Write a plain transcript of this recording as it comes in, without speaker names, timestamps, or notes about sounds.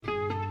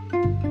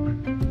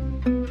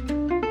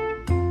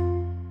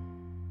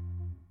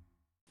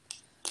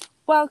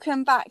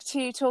Welcome back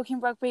to Talking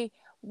Rugby,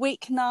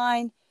 week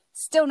 9.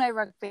 Still no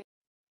rugby,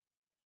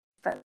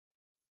 but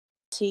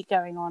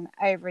going on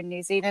over in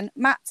New Zealand.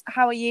 Matt,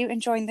 how are you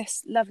enjoying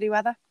this lovely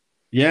weather?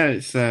 Yeah,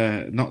 it's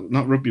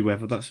not rugby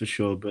weather, that's for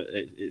sure. But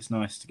it's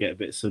nice to get a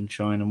bit of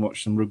sunshine and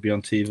watch some rugby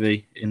on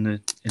TV in the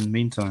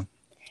meantime.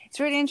 It's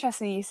really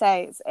interesting you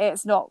say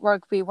it's not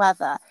rugby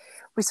weather.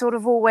 We sort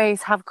of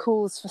always have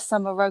calls for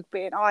summer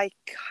rugby, and I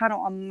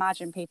cannot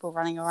imagine people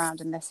running around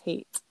in this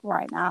heat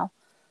right now.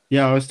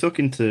 Yeah, I was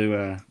talking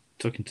to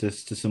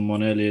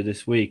someone earlier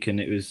this week, and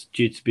it was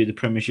due to be the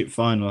Premiership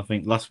final. I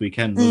think last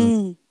weekend, wasn't it?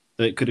 Mm.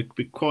 So it could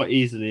have quite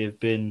easily have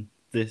been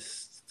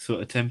this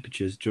sort of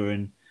temperatures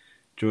during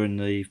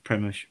the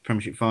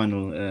Premiership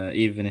final,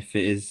 even if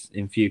it is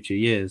in future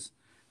years.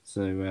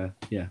 So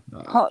yeah,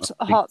 I Hot,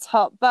 think hot,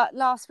 hot. But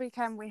last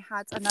weekend we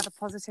had another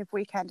positive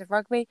weekend of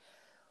rugby.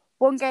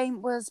 One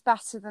game was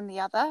better than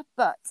the other,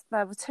 but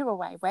there were 2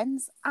 away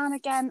wins. And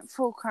again,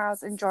 full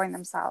crowds enjoying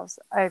themselves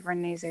over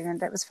in New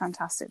Zealand. It was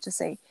fantastic to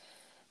see.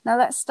 Now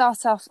let's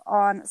start off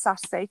on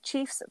Saturday.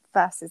 Chiefs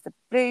versus the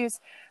Blues.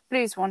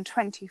 Blues won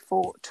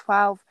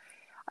 24-12.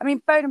 I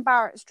mean, Bowden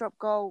Barrett's drop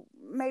goal,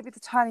 maybe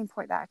the turning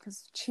point there,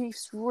 because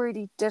Chiefs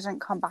really didn't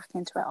come back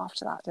into it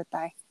after that, did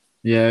they?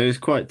 Yeah, it was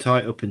quite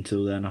tight up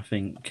until then. I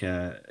think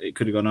it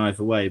could have gone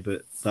either way,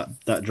 but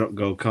that drop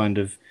goal kind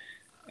of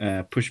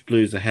pushed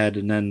Blues ahead,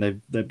 and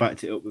then they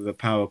backed it up with a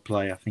power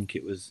play. I think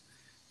it was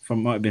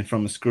from might have been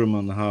from a scrum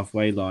on the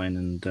halfway line,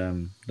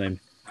 and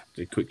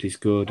they quickly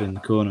scored in the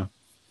corner.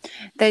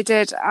 They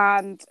did,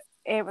 and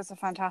it was a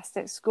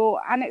fantastic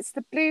score. And it's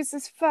the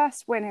Blues'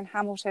 first win in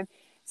Hamilton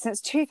since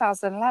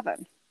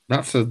 2011.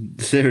 That's a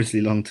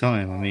seriously long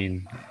time. I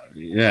mean,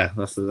 yeah,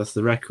 that's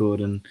the record,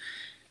 and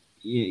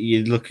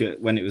you look at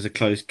when it was a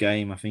close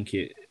game. I think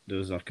there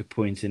was like a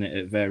point in it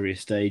at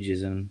various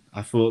stages, and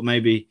I thought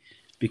maybe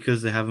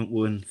because they haven't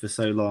won for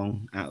so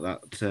long at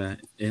that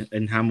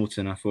in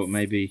Hamilton, I thought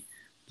maybe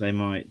they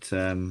might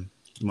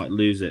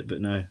lose it, but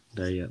no,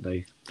 they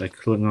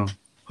clung on,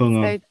 hung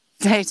on.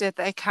 They did.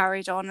 They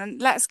carried on. And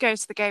let's go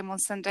to the game on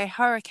Sunday.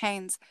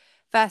 Hurricanes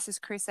versus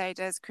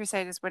Crusaders.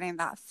 Crusaders winning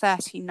that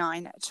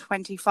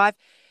 39-25.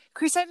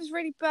 Crusaders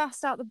really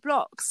burst out the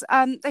blocks.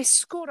 They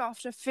scored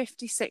after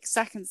 56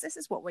 seconds. This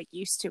is what we're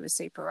used to with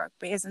Super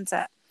Rugby, isn't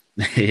it?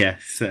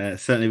 Yes,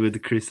 certainly with the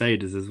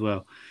Crusaders as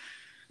well.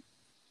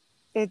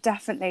 It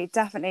definitely,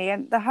 definitely.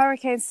 And the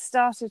Hurricanes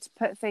started to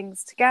put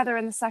things together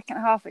in the second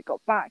half. It got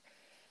back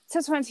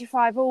to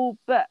 25 all,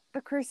 but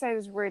the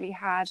Crusaders really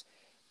had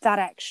that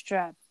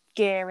extra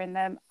gear in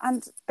them.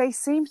 And they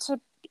seemed to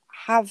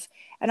have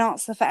an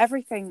answer for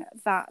everything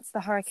that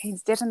the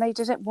Hurricanes did, and they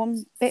did it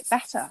one bit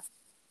better.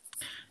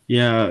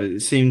 Yeah,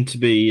 it seemed to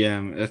be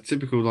a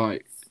typical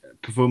like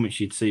performance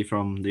you'd see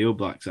from the All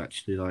Blacks.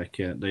 Actually, like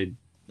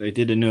they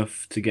did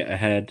enough to get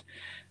ahead,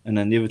 and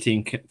then the other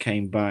team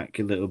came back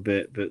a little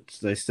bit, but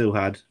they still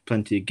had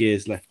plenty of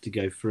gears left to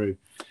go through.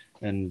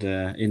 And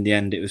in the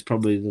end, it was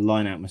probably the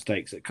line-out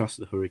mistakes that cost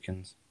the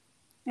Hurricanes.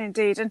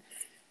 Indeed. And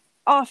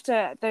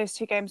after those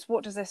 2 games,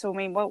 what does this all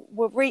mean? Well,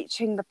 we're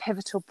reaching the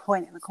pivotal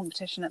point in the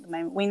competition at the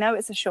moment. We know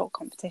it's a short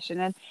competition,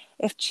 and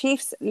if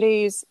Chiefs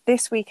lose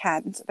this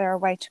weekend, they're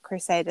away to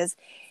Crusaders,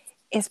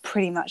 it's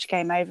pretty much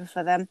game over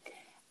for them.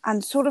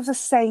 And sort of the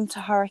same to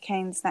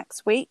Hurricanes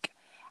next week.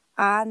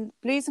 And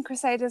Blues and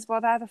Crusaders,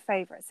 well, they're the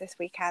favourites this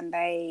weekend.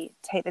 They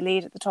take the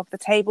lead at the top of the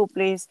table.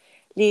 Blues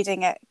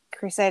leading it,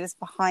 Crusaders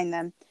behind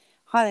them.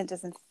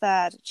 Highlanders in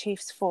third,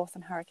 Chiefs fourth,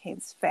 and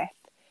Hurricanes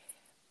fifth.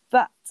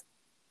 But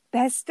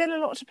there's still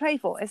a lot to play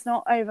for. It's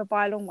not over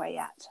by a long way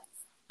yet.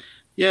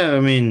 Yeah, I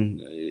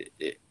mean,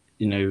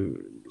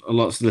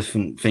 lots of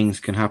different things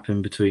can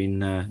happen between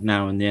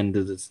now and the end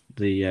of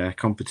the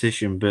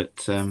competition,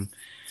 but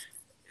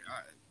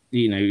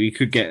you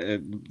could get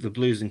the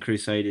Blues and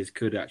Crusaders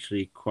could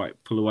actually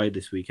quite pull away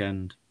this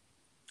weekend,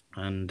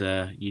 and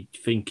you'd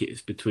think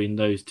it's between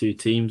those two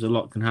teams a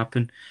lot can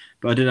happen.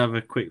 But I did have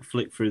a quick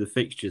flick through the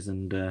fixtures,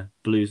 and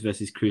Blues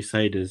versus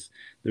Crusaders,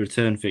 the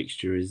return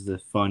fixture is the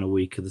final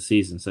week of the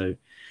season, so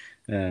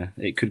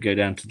it could go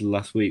down to the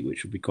last week,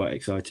 which would be quite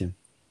exciting.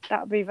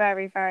 That would be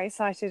very, very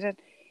exciting. And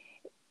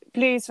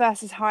Blues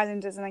versus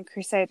Highlanders and then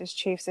Crusaders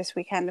Chiefs this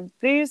weekend. And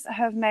Blues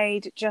have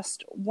made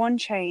just one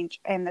change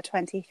in the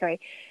 23.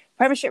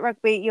 Premiership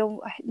Rugby,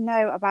 you'll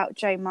know about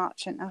Joe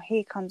Marchant. Now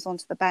he comes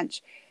onto the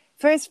bench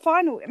for his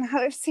final.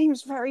 Now it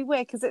seems very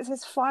weird because it's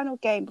his final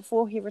game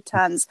before he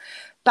returns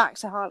back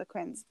to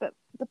Harlequins. But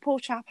the poor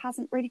chap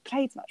hasn't really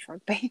played much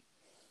rugby.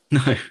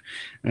 No,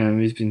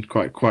 he's been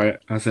quite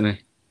quiet, hasn't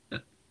he?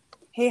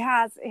 He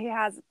has,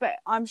 but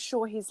I'm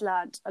sure he's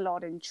learnt a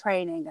lot in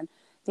training and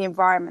the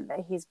environment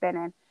that he's been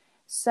in.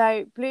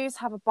 So Blues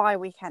have a bye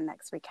weekend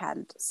next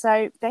weekend.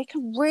 So they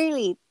can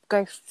really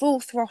go full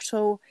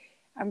throttle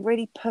and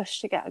really push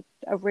to get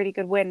a really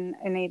good win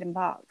in Eden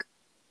Park.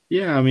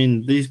 Yeah, I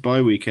mean, these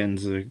bye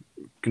weekends are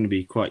going to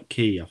be quite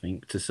key, I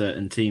think, to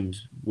certain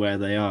teams where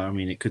they are. I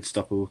mean, it could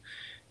stop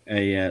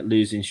a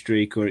losing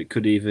streak, or it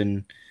could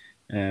even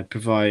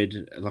provide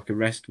like a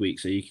rest week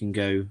so you can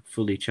go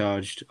fully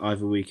charged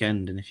either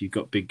weekend. And if you've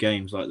got big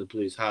games like the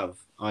Blues have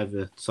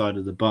either side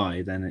of the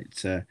bye, then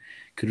it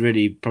could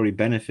really probably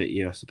benefit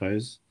you, I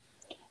suppose.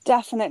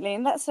 Definitely.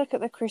 And let's look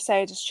at the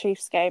Crusaders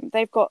Chiefs game.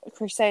 They've got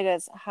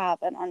Crusaders have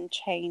an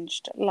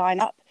unchanged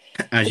lineup.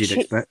 As you'd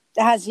expect.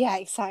 Yeah,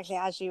 exactly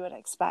as you would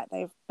expect.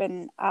 They've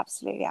been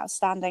absolutely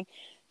outstanding.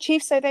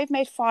 Chiefs, so they've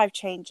made 5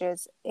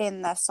 changes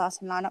in their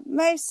starting lineup.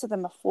 Most of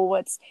them are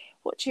forwards.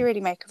 What do you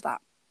really make of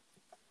that?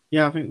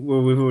 Yeah, I think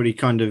we've already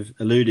kind of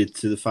alluded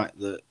to the fact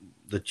that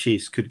the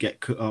Chiefs could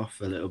get cut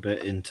off a little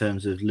bit in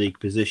terms of league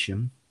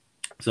position.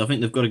 So I think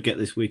they've got to get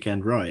this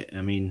weekend right.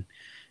 I mean,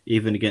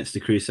 even against the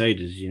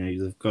Crusaders,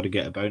 they've got to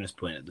get a bonus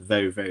point at the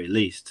very, very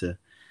least to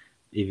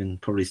even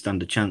probably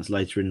stand a chance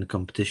later in the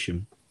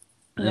competition.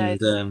 No.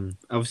 And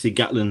obviously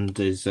Gatland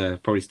is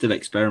probably still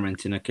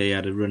experimenting. Okay, he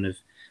had a run of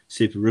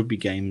Super Rugby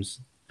games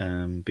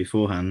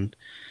beforehand.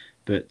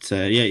 But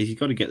yeah, he's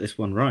got to get this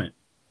one right.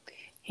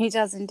 He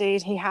does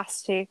indeed. He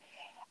has to.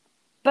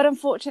 But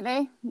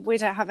unfortunately, we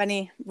don't have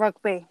any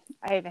rugby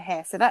over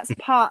here. So let's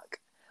park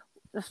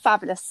the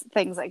fabulous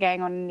things that are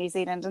going on in New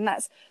Zealand and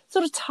let's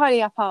sort of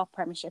tidy up our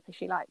premiership,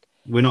 if you like.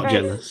 We're not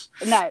jealous.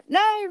 No.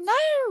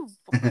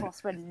 Of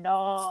course we're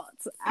not.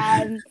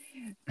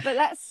 But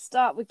let's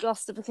start with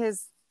Gloucester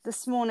because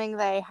this morning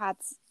they had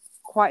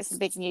quite some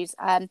big news.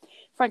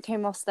 Franco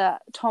Moster,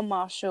 Tom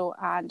Marshall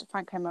and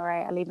Franco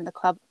Murray are leaving the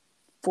club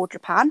for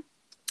Japan.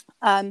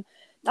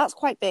 That's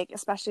quite big,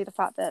 especially the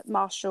fact that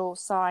Marshall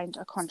signed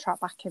a contract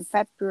back in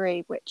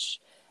February, which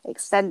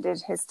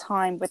extended his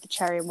time with the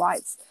Cherry and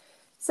Whites.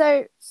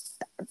 So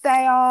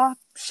they are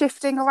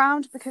shifting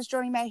around because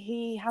Johnny May,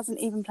 he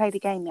hasn't even played a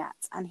game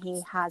yet and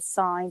he has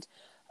signed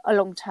a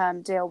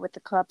long-term deal with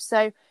the club.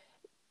 So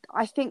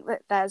I think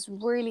that there's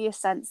really a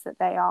sense that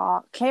they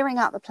are clearing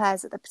out the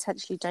players that they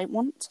potentially don't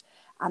want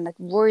and they're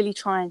really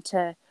trying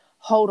to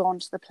hold on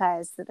to the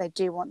players that they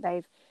do want.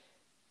 They've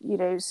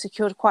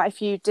secured quite a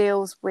few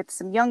deals with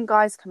some young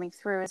guys coming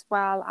through as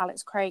well.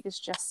 Alex Craig has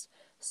just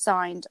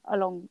signed a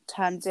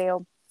long-term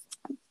deal.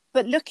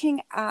 But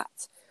looking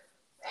at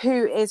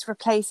who is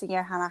replacing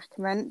Johan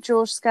Ackermann,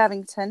 George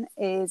Skirvington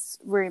is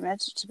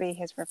rumoured to be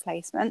his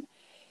replacement.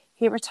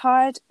 He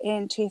retired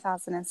in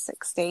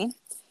 2016.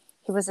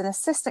 He was an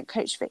assistant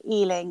coach for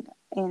Ealing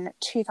in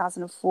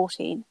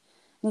 2014.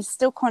 And he's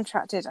still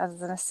contracted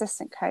as an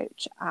assistant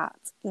coach at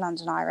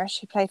London Irish.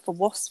 He played for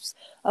Wasps,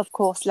 of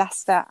course,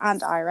 Leicester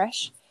and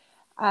Irish.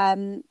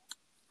 And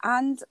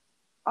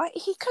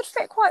he could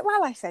fit quite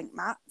well, I think,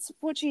 Matt.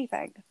 What do you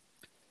think?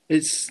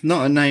 It's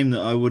not a name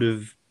that I would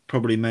have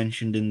probably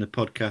mentioned in the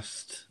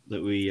podcast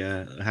that we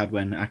had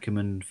when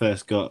Ackermann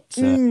first got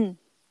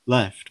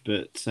left.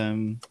 But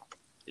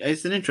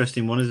it's an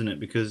interesting one, isn't it?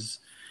 Because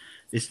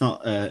it's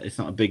not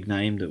a big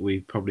name that we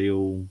probably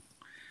all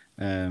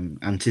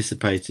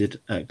anticipated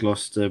at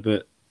Gloucester,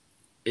 but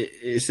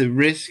it's a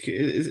risk.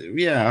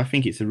 I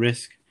think it's a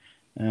risk.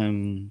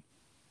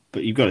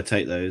 But you've got to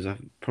take those.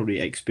 Probably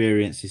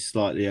experience is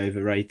slightly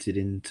overrated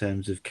in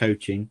terms of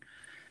coaching.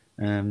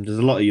 There's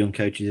a lot of young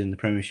coaches in the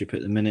Premiership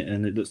at the minute,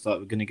 and it looks like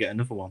we're going to get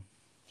another one.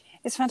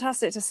 It's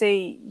fantastic to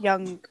see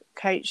young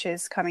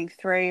coaches coming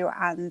through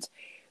and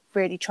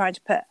really trying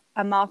to put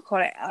a mark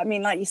on it. I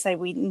mean, like you say,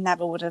 we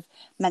never would have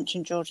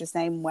mentioned George's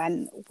name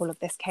when all of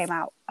this came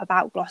out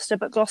about Gloucester,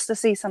 but Gloucester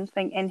see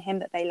something in him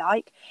that they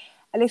like.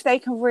 And if they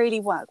can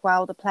really work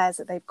well, the players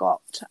that they've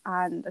got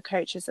and the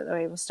coaches that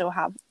they will still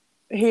have,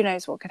 who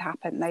knows what could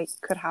happen? They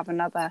could have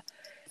another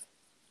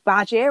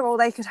bad year or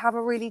they could have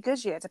a really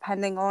good year,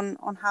 depending on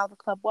how the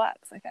club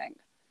works, I think.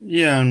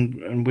 Yeah,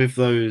 and with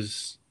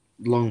those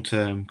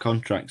long-term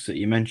contracts that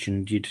you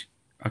mentioned,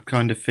 I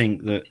kind of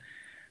think that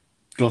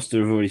Gloucester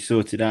have already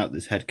sorted out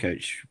this head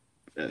coach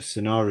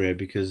scenario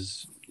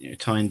because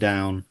tying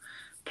down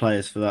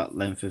players for that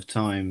length of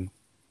time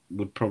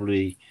would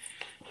probably,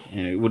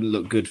 it wouldn't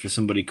look good for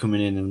somebody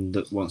coming in and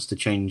that wants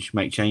to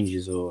make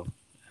changes or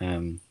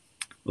the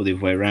other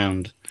way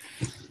around.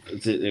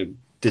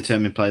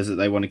 Determine players that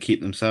they want to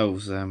keep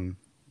themselves. I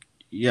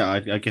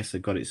guess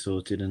they've got it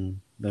sorted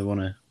and they want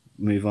to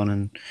move on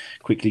and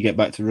quickly get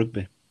back to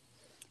rugby.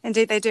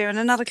 Indeed they do. And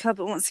another club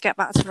that wants to get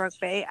back to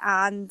rugby.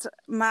 And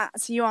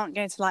Matt, you aren't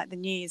going to like the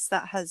news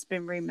that has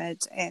been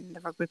rumoured in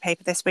the rugby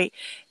paper this week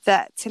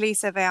that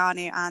Talisa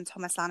Veanu and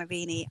Thomas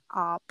Lanavini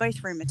are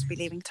both rumoured to be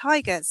leaving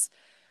Tigers.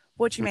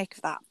 What do you make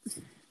of that?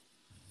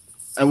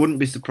 I wouldn't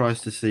be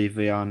surprised to see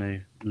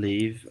Veanu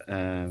leave.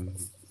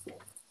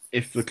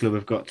 If the club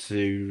have got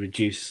to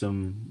reduce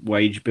some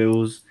wage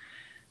bills,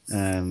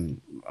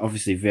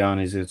 obviously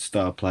Veanu is a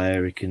star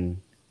player.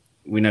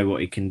 We know what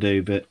he can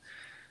do, but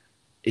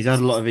he's had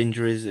a lot of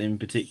injuries, in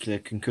particular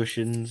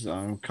concussions.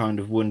 I'm kind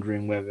of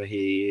wondering whether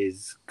he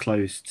is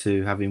close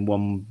to having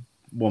one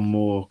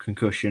more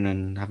concussion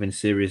and having a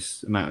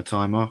serious amount of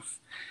time off.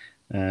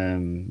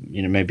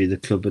 Maybe the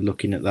club are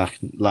looking at that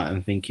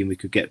and thinking we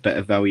could get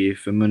better value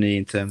for money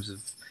in terms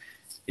of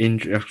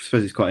injury. I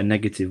suppose it's quite a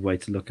negative way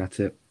to look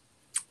at it.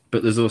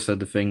 But there's also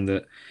the thing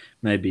that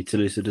maybe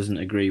Toulouse doesn't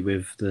agree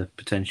with the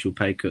potential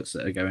pay cuts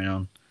that are going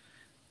on.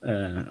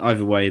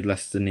 either way,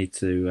 Leicester need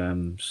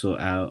to sort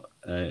out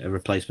a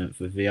replacement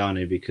for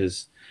Vianu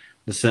because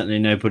there's certainly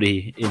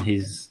nobody in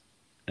his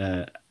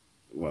uh,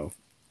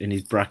 in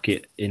his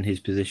bracket in his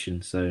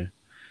position. So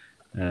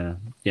yeah,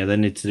 they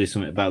need to do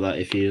something about that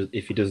if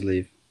he does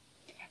leave.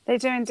 They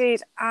do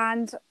indeed,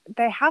 and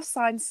they have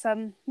signed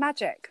some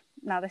magic.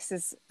 Now, this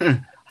is I thought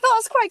it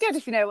was quite good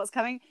if you know what's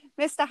coming.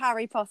 Mr.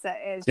 Harry Potter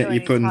is Get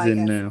your joining puns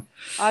in Tigers. now.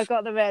 I've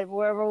got them in.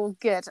 We're all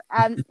good.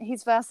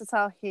 He's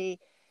versatile. He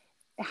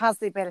has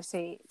the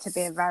ability to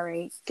be a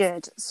very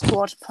good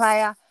squad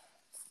player.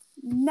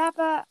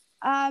 Never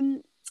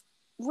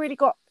really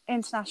got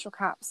international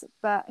caps,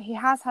 but he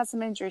has had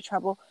some injury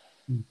trouble.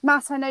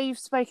 Matt, I know you've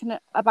spoken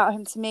about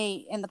him to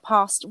me in the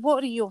past.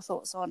 What are your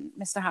thoughts on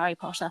Mr. Harry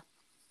Potter?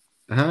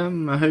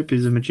 I hope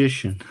he's a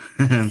magician.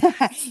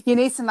 You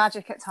need some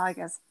magic at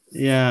Tigers.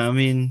 Yeah, I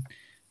mean,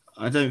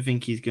 I don't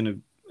think he's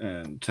going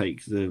to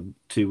take the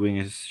two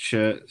wingers'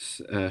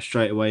 shirts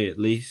straight away. At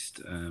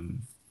least,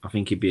 I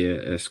think he'd be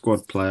a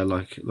squad player,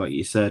 like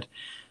you said.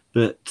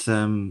 But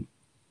the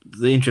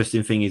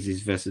interesting thing is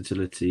his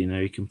versatility. You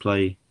know, he can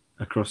play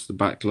across the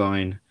back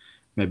line,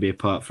 maybe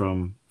apart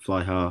from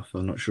fly half.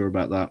 I'm not sure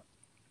about that.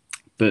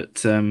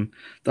 But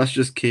that's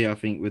just key, I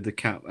think, with the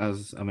cap.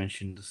 As I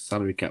mentioned, the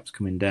salary cap's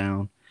coming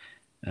down.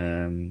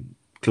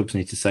 Clubs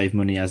need to save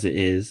money as it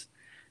is,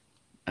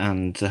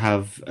 and to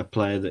have a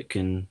player that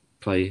can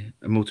play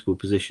multiple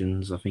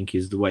positions, I think,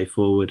 is the way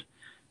forward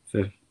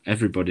for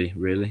everybody,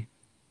 really.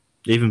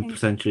 Even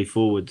potentially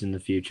forwards in the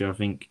future. I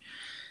think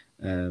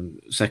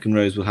second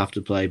rows will have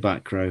to play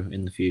back row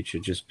in the future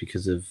just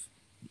because of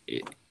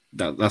it.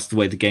 That's the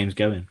way the game's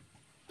going.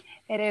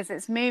 It is.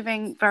 It's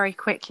moving very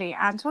quickly.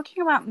 And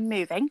talking about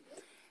moving,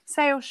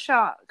 Sale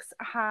Sharks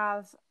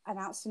have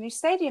announced a new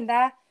stadium.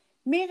 They're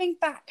moving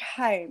back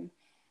home.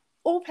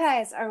 All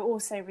players are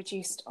also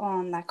reduced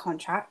on their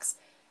contracts.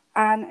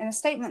 And in a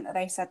statement that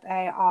they said,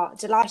 they are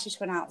delighted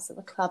to announce that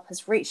the club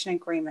has reached an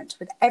agreement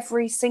with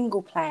every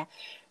single player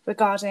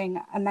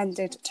regarding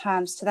amended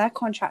terms to their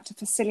contract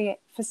to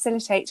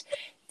facilitate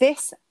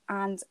this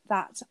and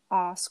that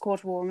our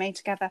squad will remain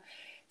together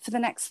for the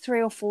next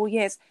 3 or 4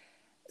 years.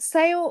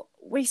 Sale,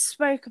 we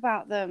spoke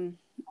about them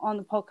on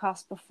the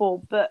podcast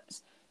before,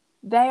 but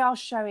they are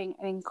showing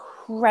an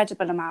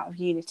incredible amount of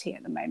unity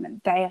at the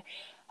moment. They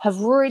have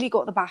really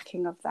got the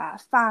backing of their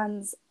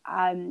fans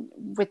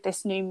with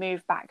this new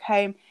move back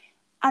home.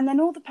 And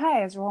then all the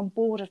players are on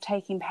board of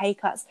taking pay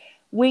cuts.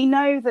 We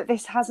know that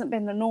this hasn't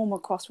been the norm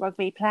across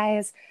rugby.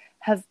 Players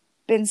have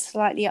been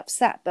slightly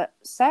upset, but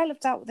Sale have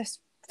dealt with this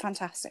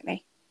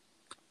fantastically.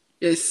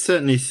 It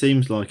certainly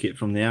seems like it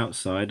from the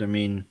outside. I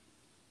mean,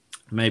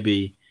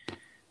 maybe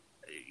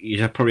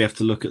you'd probably have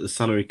to look at the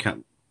salary cap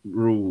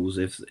rules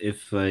if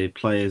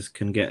players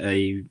can get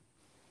I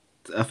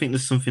think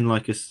there's something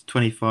like a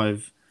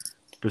 25%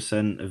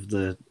 of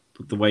the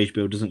wage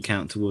bill doesn't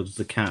count towards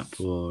the cap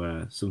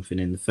or something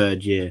in the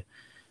third year.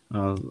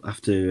 I'll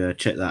have to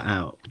check that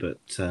out,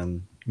 but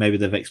maybe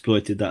they've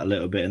exploited that a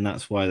little bit, and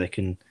that's why they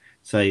can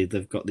say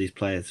they've got these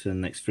players for the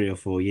next 3 or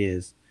 4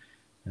 years.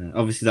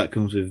 Obviously, that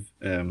comes with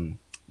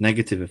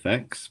negative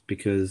effects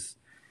because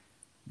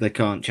they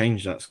can't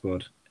change that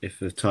squad if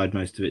they've tied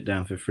most of it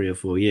down for 3 or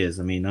 4 years.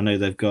 I mean, I know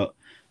they've got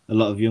a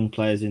lot of young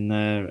players in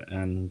there,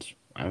 and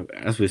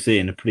as we're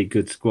seeing, a pretty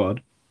good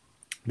squad.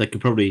 They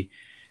could probably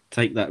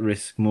take that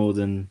risk more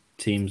than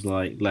teams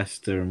like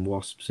Leicester and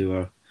Wasps, who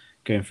are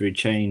going through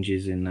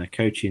changes in their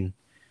coaching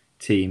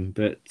team.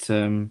 But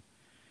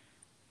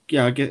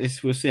yeah, I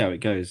guess we'll see how it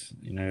goes.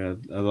 You know,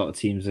 a lot of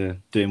teams are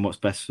doing what's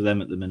best for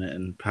them at the minute,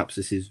 and perhaps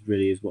this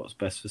really is what's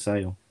best for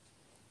Sale.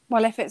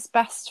 Well, if it's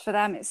best for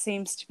them, it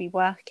seems to be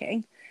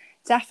working,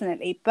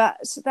 definitely. But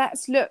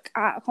let's look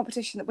at a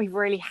competition that we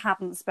really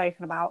haven't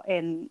spoken about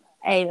in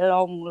a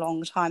long,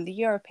 long time, the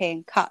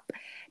European Cup.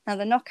 Now,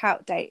 the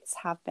knockout dates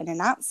have been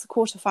announced. The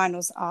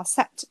quarterfinals are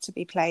set to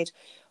be played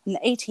on the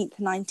 18th,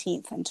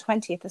 19th and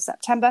 20th of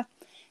September.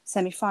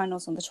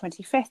 Semi-finals on the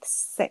 25th,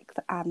 6th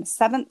and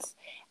 7th.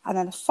 And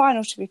then the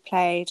final to be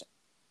played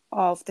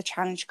of the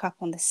Challenge Cup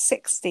on the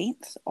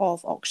 16th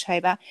of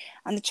October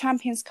and the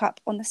Champions Cup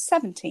on the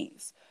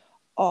 17th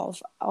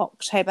of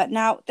October.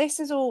 Now, this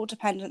is all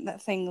dependent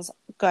that things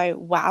go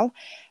well.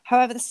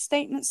 However, the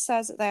statement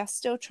says that they are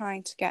still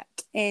trying to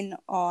get in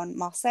on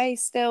Marseille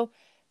still,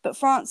 but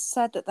France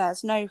said that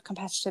there's no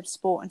competitive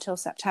sport until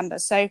September.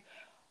 So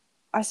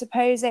I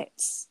suppose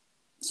it's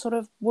sort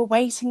of, we're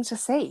waiting to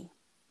see.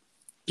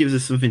 Gives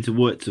us something to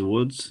work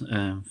towards,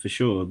 for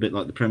sure. A bit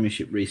like the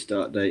Premiership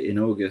restart date in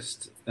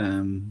August.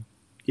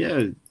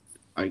 Yeah,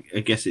 I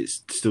guess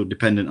it's still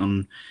dependent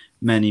on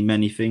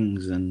many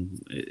things,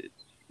 and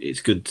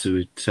it's good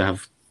to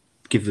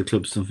give the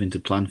club something to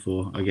plan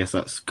for. I guess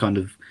that's kind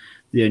of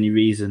the only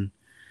reason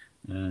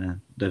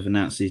they've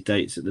announced these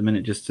dates at the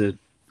minute, just to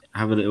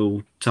have a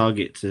little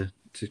target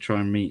to try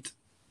and meet.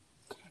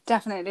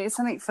 Definitely, it's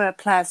something for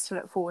players to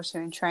look forward to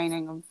in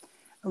training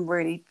and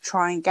really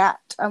try and get.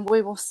 And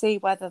we will see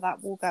whether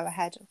that will go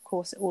ahead. Of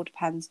course, it all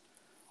depends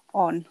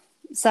on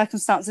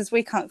circumstances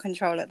we can't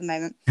control at the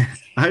moment.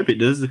 I hope it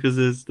does,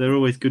 because they're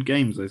always good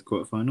games, those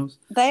quarterfinals.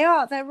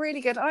 They're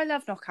really good. I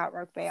love knockout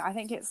rugby. I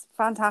think it's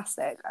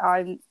fantastic.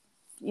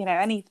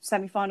 Any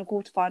semi-final,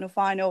 quarter-final,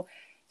 final,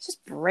 it's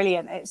just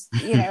brilliant. It's,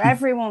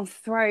 everyone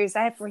throws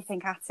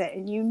everything at it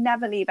and you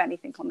never leave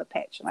anything on the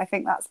pitch. And I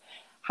think that's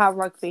how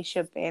rugby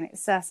should be, and it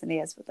certainly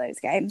is with those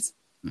games.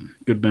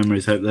 Good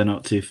memories. Hope they're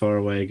not too far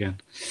away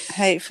again.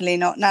 Hopefully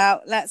not.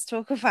 Now, let's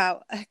talk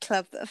about a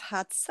club that have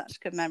had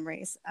such good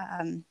memories.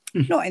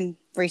 Not in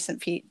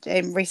recent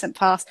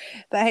past,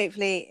 but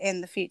hopefully in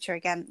the future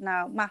again.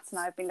 Now, Matt and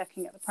I have been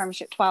looking at the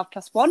Premiership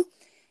 12+1,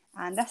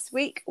 and this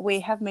week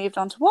we have moved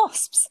on to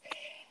Wasps.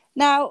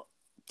 Now,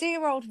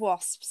 dear old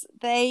Wasps,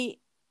 they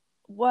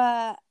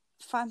were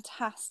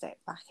fantastic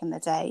back in the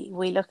day.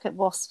 We look at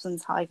Wasps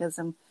and Tigers,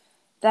 and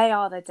they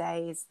are the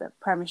days that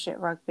Premiership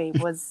rugby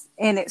was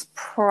in its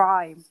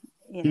prime,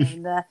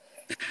 in the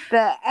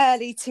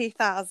early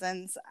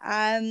 2000s.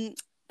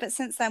 But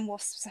since then,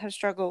 Wasps have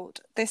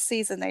struggled. This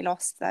season, they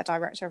lost their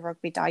director of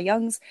rugby, Di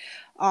Youngs,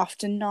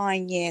 after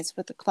 9 years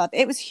with the club.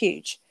 It was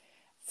huge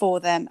for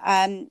them.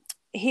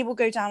 He will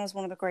go down as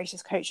one of the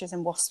greatest coaches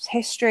in Wasps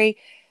history,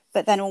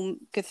 but then all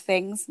good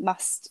things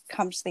must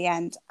come to the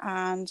end.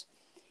 And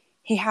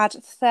he had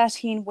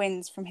 13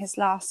 wins from his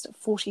last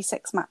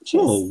 46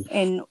 matches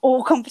in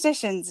all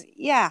competitions.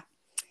 Yeah.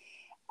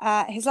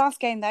 His last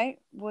game, though,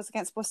 was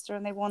against Worcester,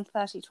 and they won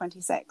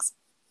 30-26.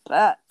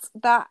 But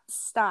that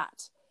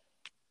stat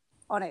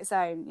on its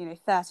own,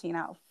 13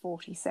 out of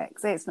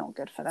 46, it's not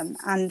good for them.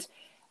 And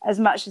as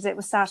much as it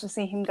was sad to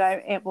see him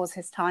go, it was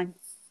his time.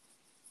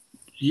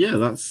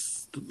 Yeah,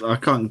 I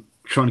can't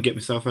try to get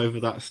myself over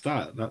that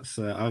stat.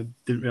 I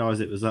didn't realise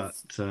it was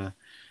that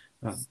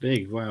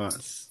big. Wow,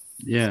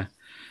 I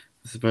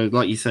suppose,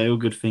 like you say, all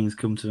good things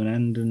come to an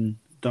end, and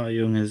Di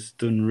Young has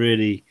done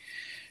a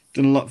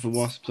lot for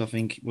Wasps. I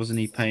think, wasn't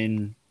he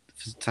paying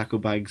for tackle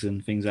bags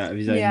and things out of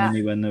his own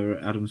money when they were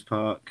at Adams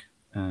Park?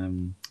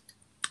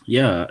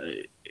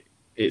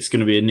 It's going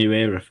to be a new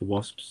era for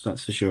Wasps,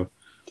 that's for sure.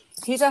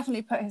 He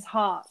definitely put his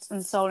heart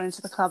and soul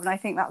into the club, and I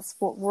think that's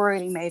what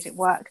really made it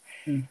work.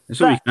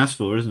 It's all you can ask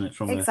for, isn't it?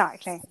 From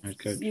exactly. A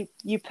coach.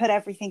 You put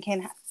everything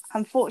in.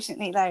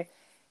 Unfortunately, though,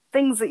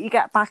 things that you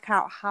get back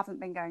out haven't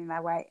been going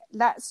their way.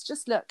 Let's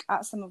just look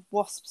at some of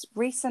Wasps'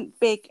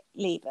 recent big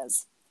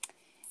leavers.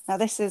 Now,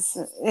 this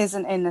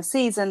isn't in the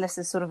season. This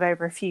is sort of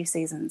over a few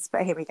seasons,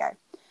 but here we go.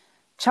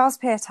 Charles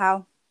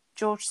Piutau,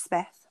 George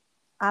Smith,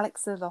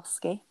 Alex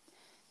Zalowski,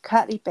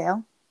 Kurtley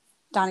Beale,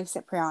 Danny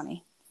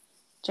Cipriani,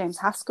 James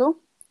Haskell,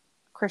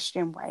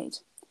 Christian Wade,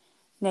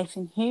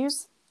 Nathan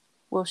Hughes,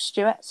 Will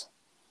Stewart,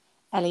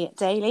 Elliot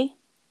Daly,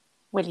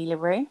 Willie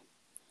LaRue,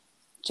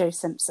 Joe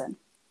Simpson.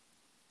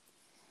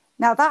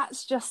 Now,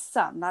 that's just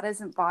some. That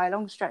isn't by a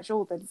long stretch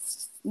all the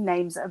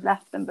names that have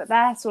left them, but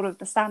they're sort of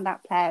the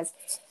standout players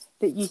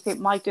that you think,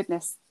 my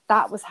goodness,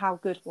 that was how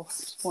good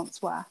Wasps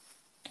once were.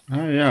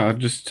 Oh, yeah. I'm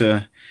just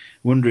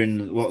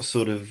wondering what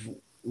sort of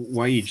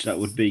wage that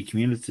would be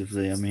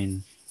cumulatively. I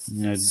mean,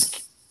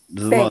 there's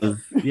a lot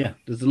of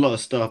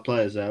star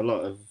players there, a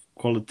lot of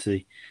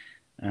quality.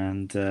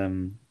 And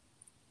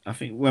I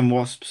think when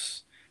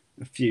Wasps,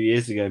 a few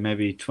years ago,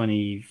 maybe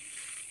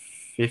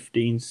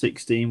 2015,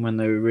 16, when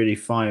they were really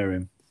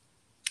firing,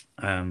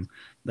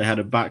 they had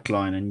a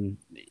backline, and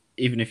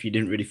even if you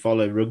didn't really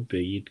follow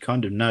rugby, you'd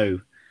kind of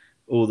know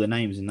all the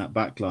names in that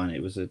backline.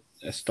 It was an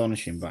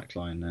astonishing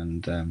backline,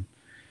 and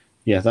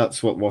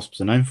that's what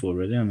Wasps are known for,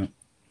 really, isn't it?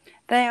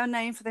 They are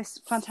known for this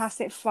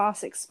fantastic,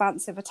 fast,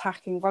 expansive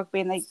attacking rugby,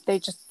 and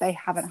they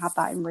haven't had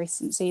that in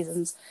recent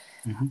seasons.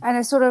 Mm-hmm. And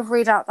I sort of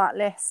read out that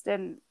list,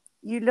 and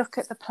you look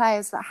at the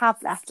players that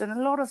have left, and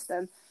a lot of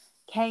them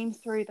came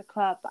through the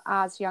club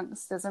as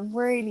youngsters and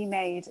really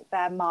made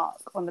their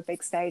mark on the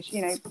big stage.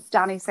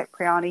 Danny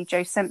Cipriani,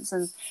 Joe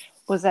Simpson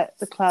was at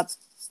the club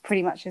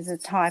pretty much his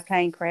entire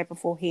playing career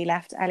before he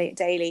left. Elliot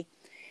Daly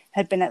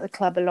had been at the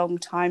club a long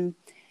time.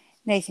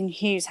 Nathan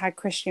Hughes had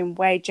Christian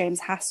Wade, James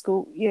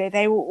Haskell.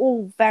 They were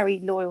all very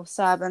loyal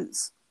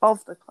servants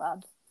of the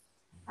club.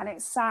 And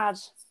it's sad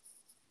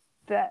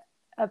that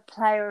a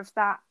player of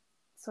that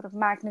sort of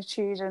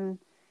magnitude and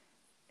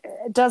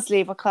does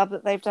leave a club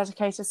that they've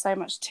dedicated so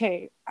much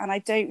to. And I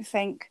don't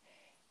think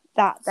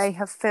that they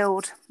have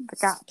filled the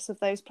gaps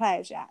of those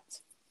players yet.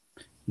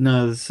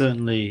 No, there's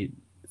certainly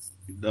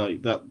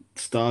like that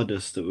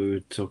stardust that we were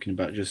talking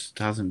about just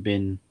hasn't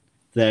been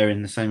there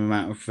in the same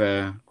amount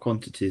of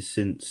quantities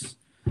since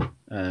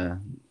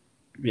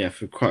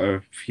for quite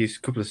a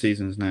couple of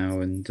seasons now,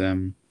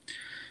 and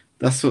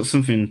that's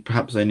something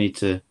perhaps they need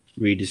to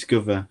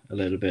rediscover a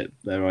little bit,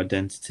 their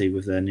identity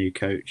with their new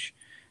coach,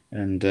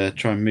 and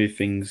try and move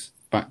things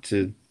back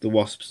to the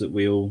Wasps that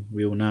we all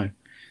know.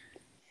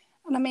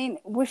 And I mean,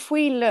 if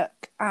we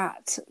look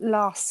at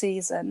last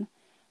season,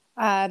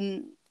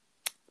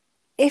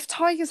 if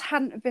Tigers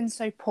hadn't have been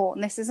so poor,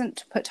 and this isn't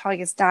to put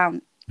Tigers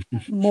down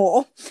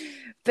more,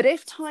 but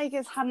if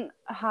Tigers hadn't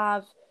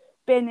have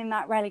been in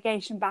that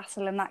relegation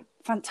battle and that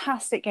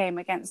fantastic game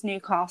against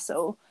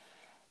Newcastle,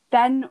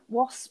 then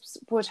Wasps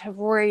would have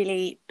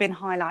really been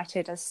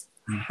highlighted as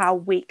how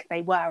weak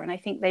they were. And I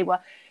think they were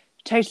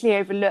totally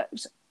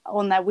overlooked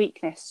on their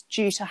weakness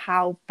due to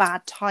how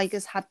bad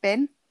Tigers had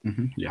been.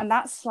 Yeah. And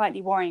that's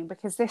slightly worrying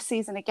because this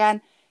season,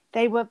 again,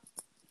 they were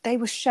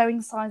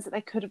showing signs that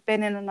they could have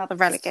been in another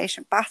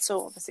relegation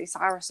battle. Obviously,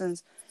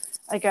 Saracens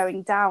are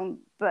going down,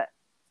 but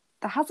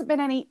there hasn't been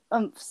any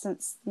oomph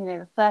since,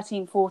 the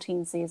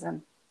 13-14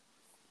 season.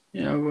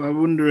 Yeah, I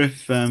wonder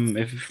if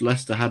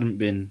Leicester hadn't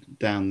been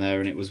down there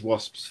and it was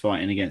Wasps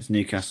fighting against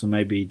Newcastle,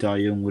 maybe Dai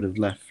Young would have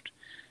left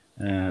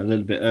a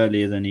little bit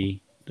earlier than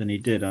he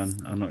did.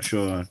 I'm not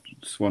sure.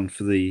 Just one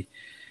for the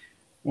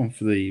I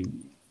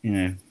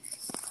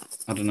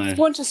don't know.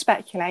 Want to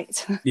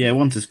speculate? Yeah,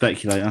 one to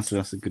speculate.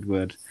 That's a good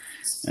word.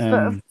 But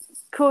of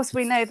course,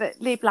 we know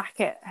that Lee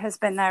Blackett has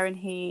been there and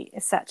he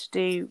is set to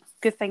do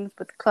good things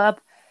with the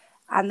club,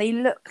 and they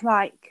look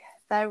like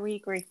they're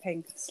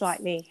regrouping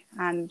slightly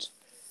and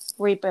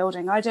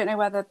rebuilding. I don't know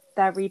whether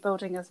they're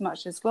rebuilding as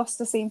much as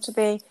Gloucester seem to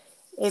be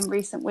in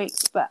recent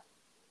weeks, but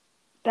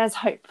there's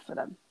hope for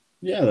them.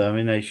 Yeah, I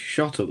mean, they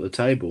shot up the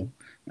table.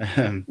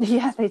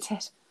 Yeah, they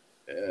did.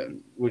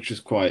 Which was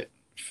quite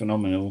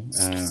phenomenal.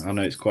 I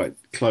know it's quite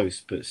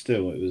close, but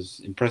still, it was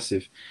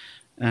impressive.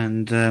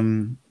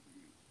 And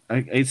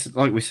it's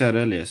like we said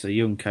earlier, it's a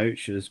young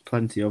coach. There's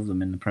plenty of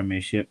them in the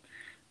Premiership,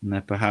 and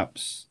they're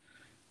perhaps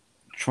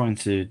trying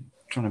to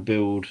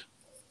build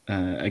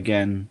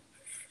again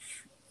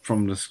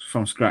from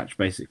scratch,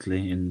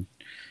 basically, and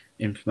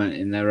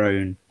implementing their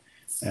own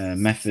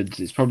methods.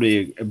 It's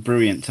probably a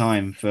brilliant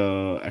time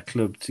for a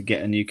club to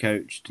get a new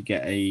coach, to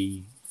get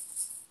a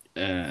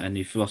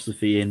new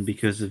philosophy in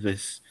because of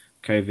this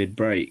COVID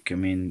break. I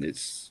mean,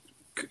 it's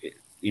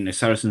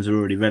Saracens are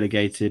already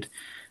relegated.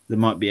 There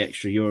might be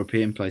extra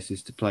European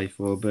places to play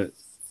for, but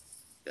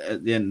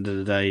at the end of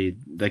the day,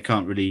 they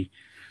can't really.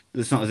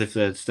 It's not as if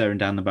they're staring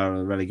down the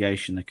barrel of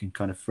relegation. They can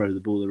kind of throw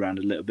the ball around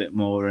a little bit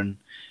more, and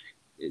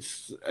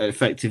it's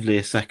effectively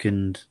a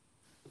second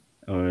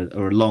or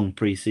a long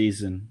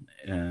pre-season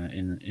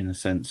in a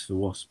sense for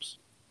Wasps.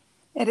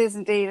 It is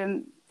indeed,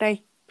 and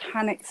they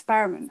can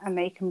experiment and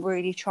they can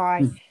really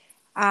try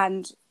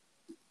and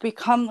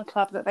become the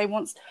club that they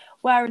once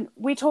were.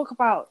 We talk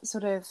about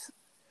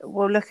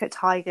we'll look at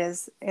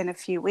Tigers in a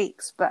few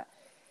weeks, but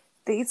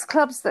these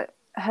clubs that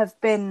have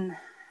been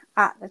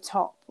at the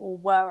top or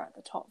were at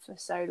the top for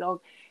so long,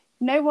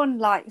 no one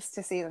likes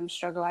to see them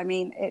struggle. I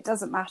mean, it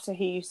doesn't matter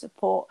who you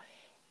support.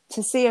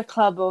 To see a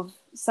club of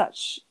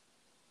such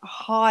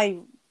high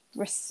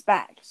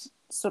respect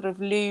sort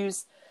of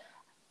lose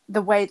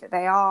the way that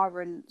they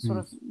are and sort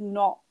of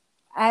not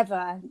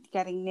ever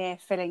getting near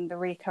filling the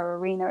Ricoh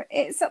Arena,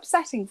 it's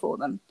upsetting for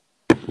them.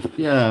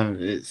 Yeah,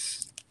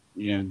 it's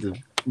the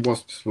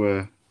Wasps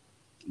were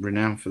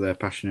renowned for their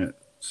passionate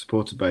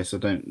supporter base. I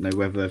don't know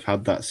whether they've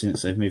had that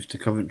since they've moved to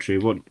Coventry.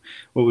 What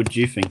would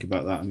you think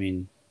about that? I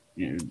mean,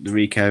 the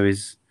Ricoh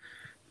is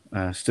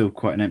still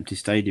quite an empty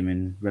stadium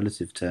in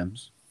relative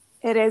terms.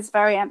 It is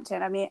very empty.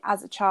 And I mean,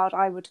 as a child,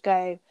 I would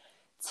go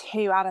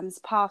to Adams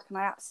Park and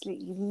I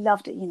absolutely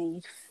loved it.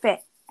 You'd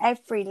fit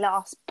every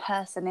last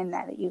person in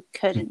there that you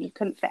could, and you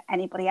couldn't fit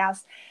anybody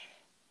else.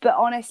 But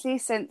honestly,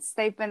 since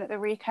they've been at the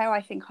Ricoh,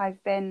 I think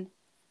I've been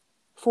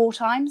 4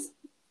 times.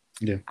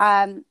 Yeah.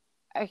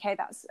 Okay,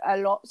 that's a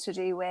lot to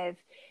do with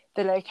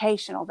the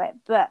location of it,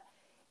 but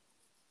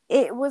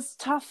it was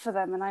tough for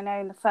them. And I know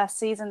in the first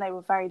season, they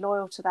were very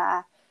loyal to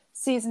their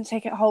season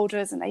ticket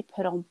holders and they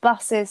put on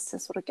buses to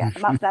sort of get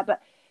them up there.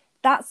 But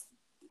that's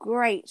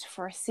great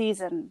for a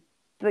season,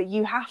 but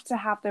you have to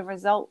have the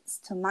results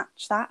to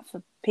match that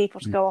for people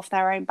to go off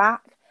their own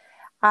back.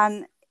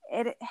 And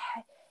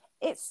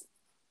it's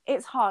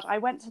hard. I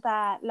went to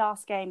their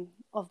last game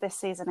of this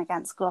season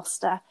against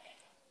Gloucester,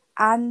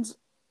 and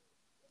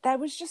there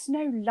was just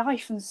no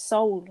life and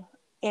soul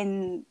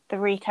in the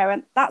Ricoh,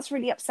 and that's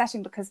really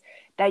upsetting because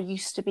there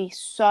used to be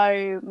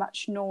so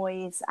much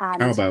noise and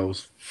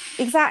cowbells.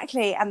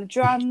 Exactly, and the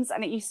drums,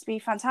 and it used to be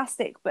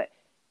fantastic, but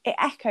it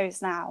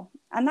echoes now,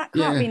 and that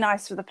can't be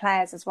nice for the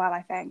players as well,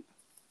 I think.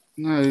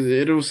 No,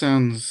 it all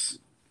sounds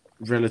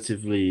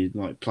relatively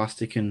like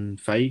plastic and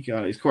fake.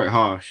 It's quite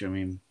harsh, I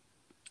mean,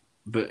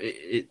 but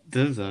it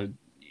does.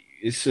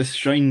 It's a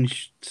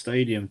strange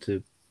stadium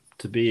to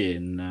be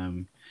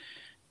in.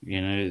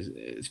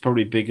 It's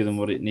probably bigger than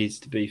what it needs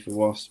to be for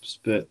Wasps,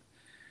 but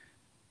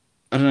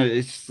I don't know.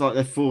 It's like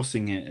they're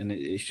forcing it, and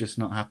it's just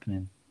not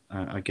happening.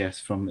 I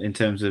guess in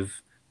terms of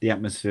the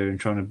atmosphere and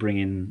trying to bring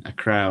in a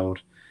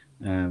crowd,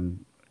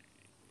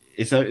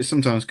 it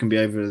sometimes can be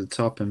over the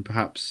top, and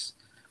perhaps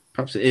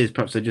it is.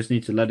 Perhaps they just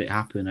need to let it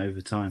happen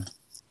over time.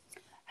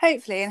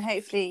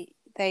 Hopefully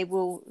they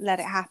will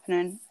let it happen,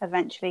 and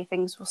eventually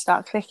things will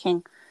start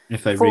clicking.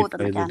 If they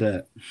repay the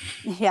debt,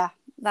 yeah,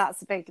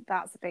 that's a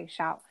big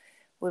shout.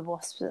 With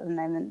Wasps at the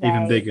moment.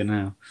 Even bigger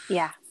now.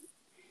 Yeah.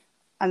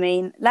 I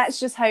mean,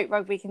 let's just hope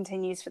rugby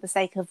continues for the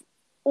sake of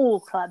all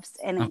clubs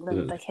in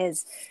England,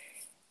 because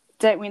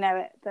don't we know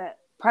it that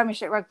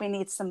Premiership rugby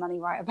needs some money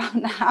right about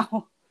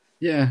now.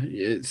 Yeah,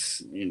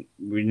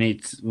 we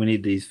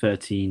need these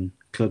 13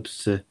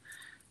 clubs to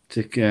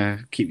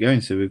keep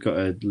going. So we've got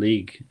a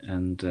league,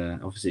 and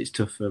obviously it's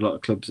tough for a lot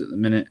of clubs at the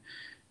minute.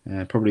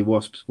 Probably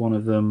Wasps, one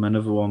of them.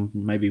 Another one,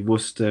 maybe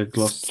Worcester,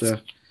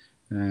 Gloucester,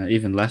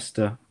 even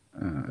Leicester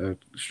are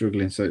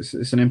struggling. So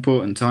it's an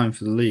important time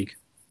for the league.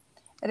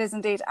 It is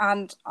indeed.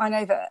 And I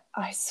know that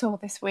I saw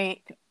this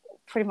week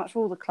pretty much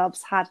all the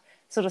clubs had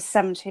sort of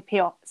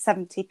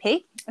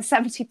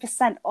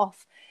 70%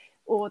 off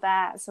all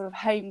their sort of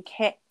home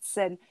kits,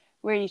 and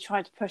really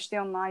trying to push the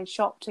online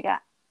shop to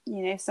get,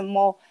 some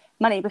more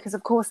money, because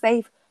of course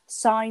they've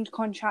signed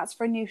contracts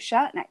for a new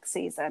shirt next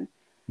season.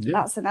 Yeah.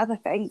 That's another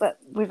thing, but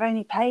we've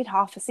only played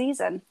half a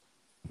season.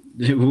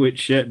 Which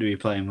shirt do we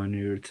play in when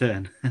we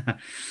return?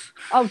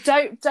 Oh,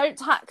 don't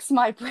tax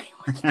my brain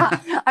with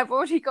that. I've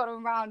already got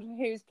around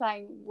who's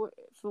playing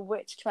for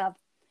which club.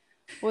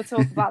 We'll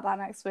talk about that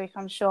next week,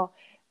 I'm sure.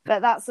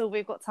 But that's all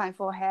we've got time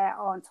for here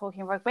on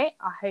Talking Rugby.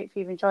 I hope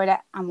you've enjoyed it,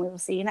 and we will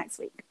see you next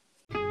week.